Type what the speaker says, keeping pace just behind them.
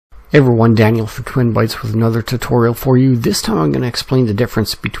Hey everyone, Daniel from Twin Bytes with another tutorial for you. This time I'm going to explain the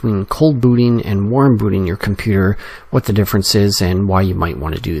difference between cold booting and warm booting your computer, what the difference is and why you might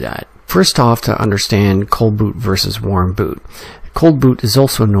want to do that. First off, to understand cold boot versus warm boot. Cold boot is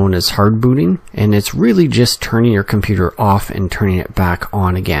also known as hard booting, and it's really just turning your computer off and turning it back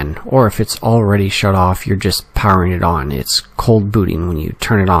on again. Or if it's already shut off, you're just powering it on. It's cold booting when you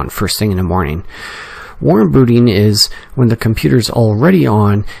turn it on first thing in the morning. Warm booting is when the computer's already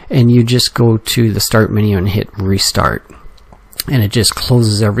on and you just go to the start menu and hit restart. And it just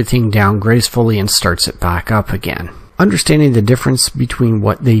closes everything down gracefully and starts it back up again. Understanding the difference between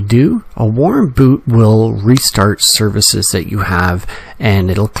what they do, a warm boot will restart services that you have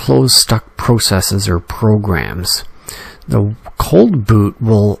and it'll close stuck processes or programs. The cold boot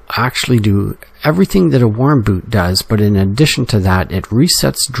will actually do everything that a warm boot does, but in addition to that, it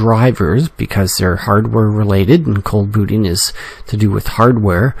resets drivers because they're hardware related, and cold booting is to do with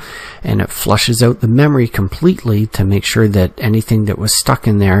hardware, and it flushes out the memory completely to make sure that anything that was stuck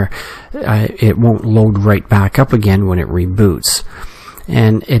in there, it won't load right back up again when it reboots.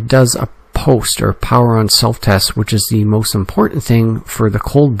 And it does a post or power on self-test, which is the most important thing for the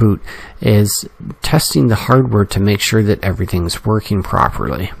cold boot, is testing the hardware to make sure that everything's working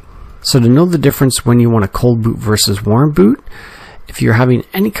properly. So to know the difference when you want a cold boot versus warm boot, if you're having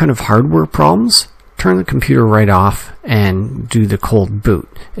any kind of hardware problems, turn the computer right off and do the cold boot.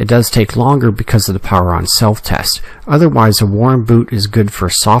 It does take longer because of the power on self-test. Otherwise, a warm boot is good for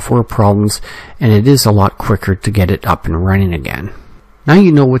software problems, and it is a lot quicker to get it up and running again. Now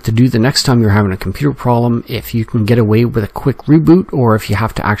you know what to do the next time you're having a computer problem, if you can get away with a quick reboot or if you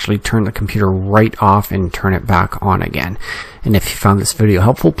have to actually turn the computer right off and turn it back on again. And if you found this video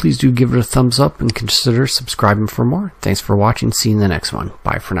helpful, please do give it a thumbs up and consider subscribing for more. Thanks for watching. See you in the next one.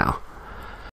 Bye for now.